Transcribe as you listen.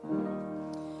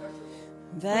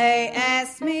They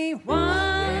ask me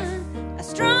why I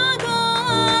struggle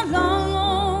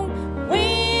alone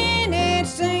when it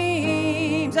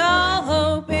seems all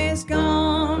hope is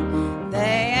gone.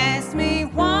 They ask me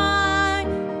why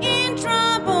in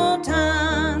troubled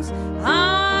times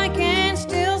I can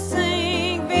still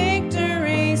sing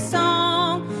victory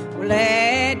song. Well,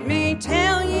 let me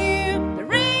tell you the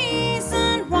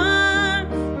reason why,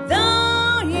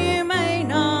 though you may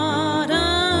not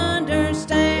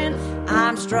understand.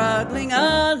 I'm struggling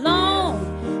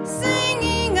alone,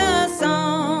 singing a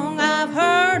song. I've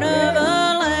heard of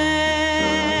a land,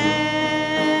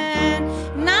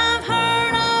 and I've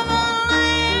heard of a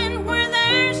land where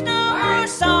there's no more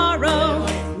sorrow,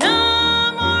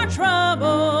 no more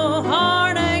trouble,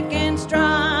 heartache and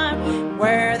strife,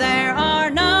 where there are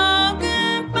no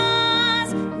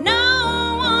goodbyes,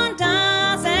 no one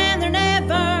dies, and there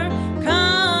never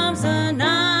comes a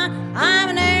night. I'm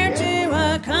an heir to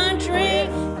a country,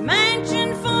 a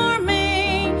mansion for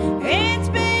me. It's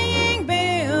being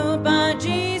built by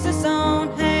Jesus' own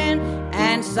hand,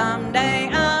 and someday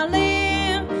I'll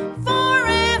live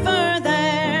forever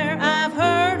there. I've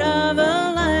heard of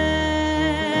a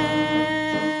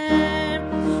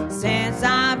land. Since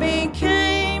I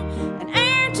became an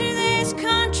heir to this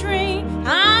country,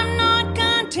 I'm not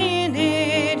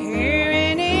contented here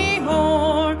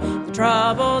anymore. The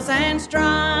troubles and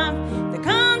strife that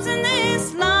comes in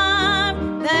this life,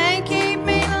 they keep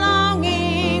me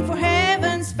longing for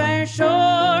heaven's fair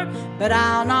shore. But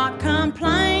I'll not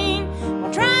complain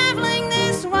while traveling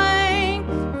this way,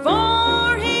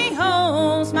 for he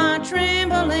holds my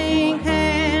trembling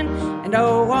hand. And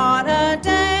oh,